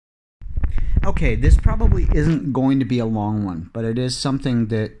Okay, this probably isn't going to be a long one, but it is something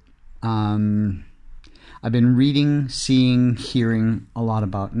that I've been reading, seeing, hearing a lot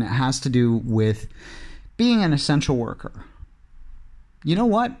about, and it has to do with being an essential worker. You know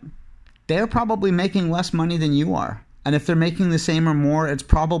what? They're probably making less money than you are. And if they're making the same or more, it's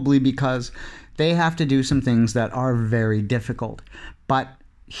probably because they have to do some things that are very difficult. But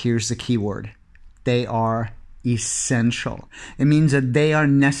here's the key word. They are essential. It means that they are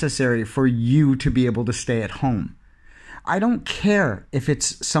necessary for you to be able to stay at home. I don't care if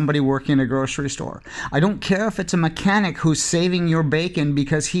it's somebody working in a grocery store. I don't care if it's a mechanic who's saving your bacon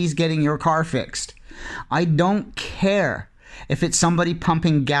because he's getting your car fixed. I don't care if it's somebody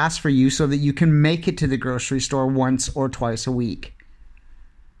pumping gas for you so that you can make it to the grocery store once or twice a week.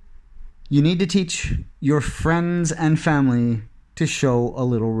 You need to teach your friends and family to show a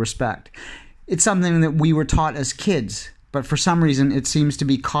little respect. It's something that we were taught as kids, but for some reason it seems to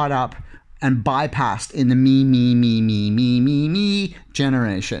be caught up and bypassed in the me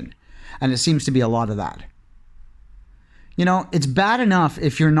generation. And it seems to be a lot of that. You know, it's bad enough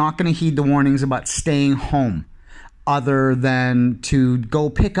if you're not going to heed the warnings about staying home, other than to go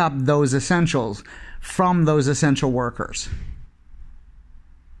pick up those essentials from those essential workers.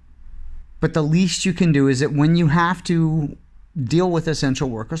 But the least you can do is that when you have to deal with essential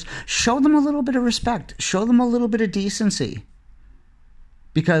workers, show them a little bit of respect. Show them a little bit of decency.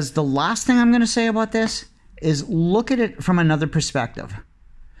 Because the last thing I'm going to say about this is look at it from another perspective.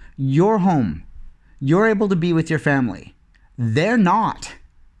 You're home. You're able to be with your family. They're not.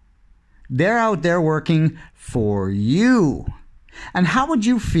 They're out there working for you. And how would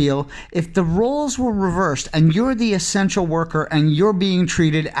you feel if the roles were reversed and you're the essential worker and you're being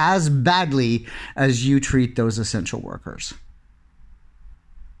treated as badly as you treat those essential workers?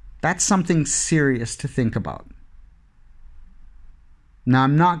 That's something serious to think about. Now,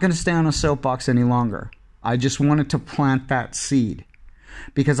 I'm not going to stay on a soapbox any longer. I just wanted to plant that seed.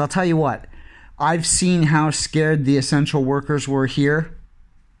 Because I'll tell you what, I've seen how scared the essential workers were here.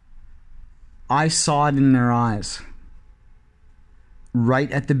 I saw it in their eyes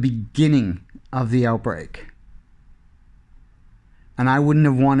right at the beginning of the outbreak. And I wouldn't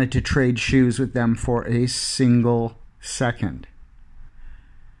have wanted to trade shoes with them for a single second.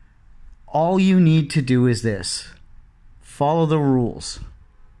 All you need to do is this. Follow the rules.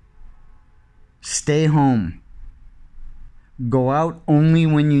 Stay home. Go out only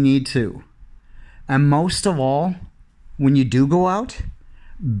when you need to. And most of all, when you do go out,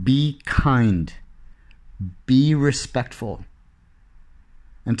 be kind. Be respectful.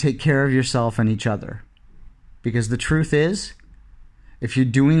 And take care of yourself and each other. Because the truth is, if you're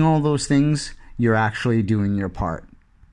doing all those things, you're actually doing your part.